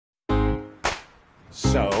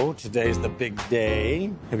So, today's the big day.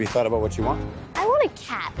 Have you thought about what you want? I want a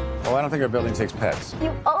cat. Oh, I don't think our building takes pets.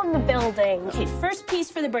 You own the building. Okay, first piece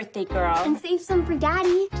for the birthday girl. And save some for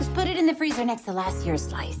Daddy. Just put it in the freezer next to last year's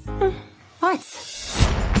slice. What?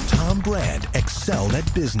 Tom Brand excelled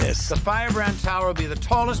at business. The FireBrand Tower will be the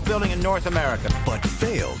tallest building in North America. But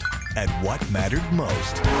failed at what mattered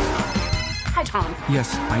most. Hi, Tom.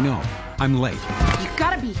 Yes, I know. I'm late. You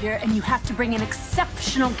gotta be here, and you have to bring an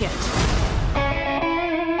exceptional gift.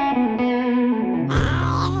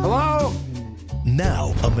 Hello?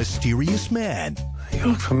 Now a mysterious man. You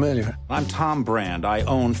look familiar. I'm Tom Brand. I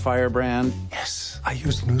own FireBrand. Yes, I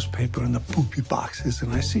use the newspaper in the poopy boxes,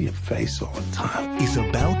 and I see your face all the time. Is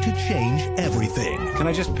about to change everything. Can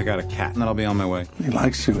I just pick out a cat and then I'll be on my way? He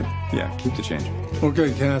likes you. Yeah, keep the change.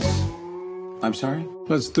 Okay, Cass. I'm sorry?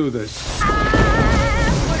 Let's do this.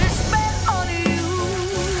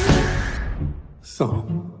 So,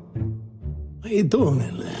 what you doing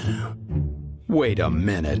in there? Wait a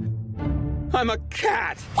minute. I'm a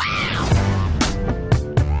cat!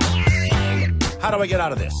 How do I get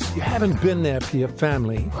out of this? You haven't been there for your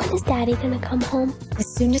family. When is Daddy gonna come home? As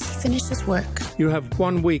soon as he finishes work. You have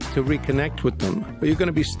 1 week to reconnect with them, or you're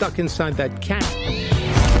gonna be stuck inside that cat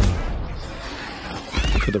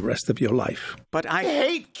for the rest of your life. But I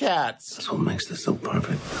hate cats. That's what makes this so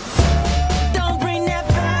perfect. Don't bring that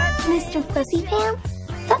back! Mr. Fuzzy Pants?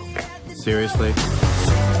 Look. Seriously?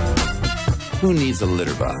 Who needs a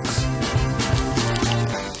litter box?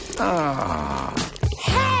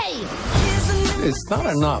 Hey! It's not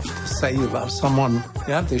enough to say you love someone.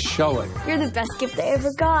 You have to show it. You're the best gift I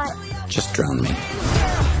ever got. Just drown me.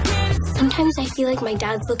 Sometimes I feel like my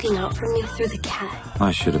dad's looking out for me through the cat.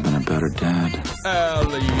 I should have been a better dad.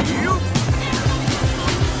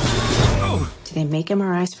 Do they make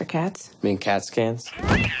MRIs for cats? Mean cat scans?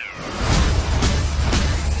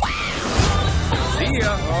 See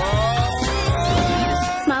ya.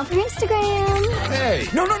 Smile for Instagram. Hey!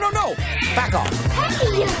 No! Back off!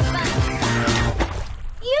 Hey!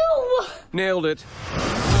 You! Nailed it.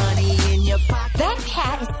 That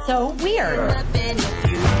cat is so weird.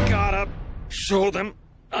 Gotta show them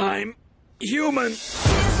I'm human.